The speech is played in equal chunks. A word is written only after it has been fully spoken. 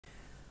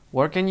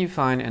Where can you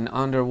find an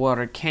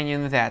underwater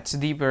canyon that's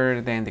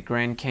deeper than the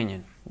Grand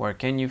Canyon? Where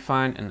can you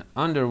find an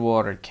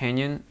underwater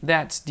canyon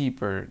that's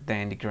deeper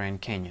than the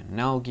Grand Canyon?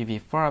 Now I'll give you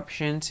 4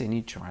 options and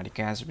you try to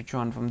guess which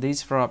one from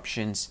these 4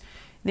 options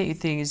that you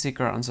think is the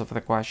correct answer for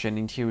the question,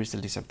 and here is the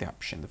list of the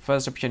options. The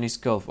first option is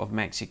Gulf of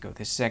Mexico,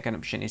 the second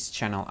option is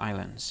Channel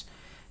Islands,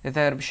 the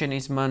third option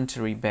is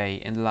Monterey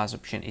Bay, and the last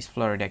option is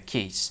Florida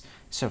Keys.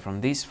 So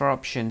from these 4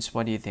 options,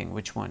 what do you think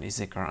which one is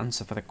the correct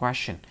answer for the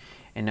question?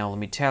 And now let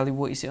me tell you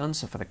what is the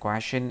answer for the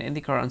question, and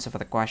the correct answer for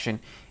the question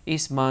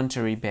is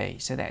Monterey Bay.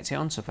 So that's the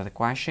answer for the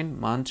question,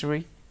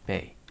 Monterey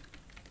Bay.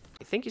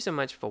 Thank you so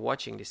much for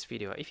watching this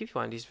video. If you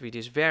find this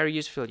video very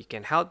useful, you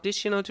can help this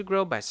channel to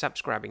grow by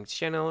subscribing to the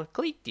channel.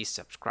 Click the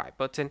subscribe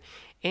button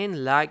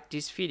and like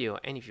this video.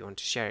 And if you want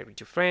to share it with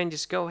your friend,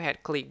 just go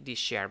ahead, click the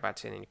share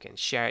button, and you can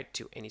share it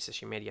to any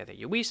social media that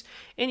you wish.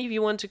 And if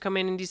you want to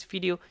comment in this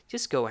video,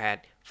 just go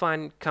ahead,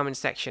 find comment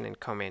section and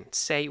comment,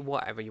 say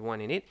whatever you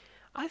want in it.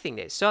 I think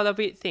that's all of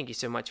it. Thank you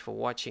so much for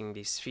watching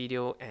this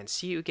video, and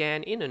see you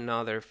again in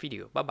another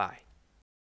video. Bye bye.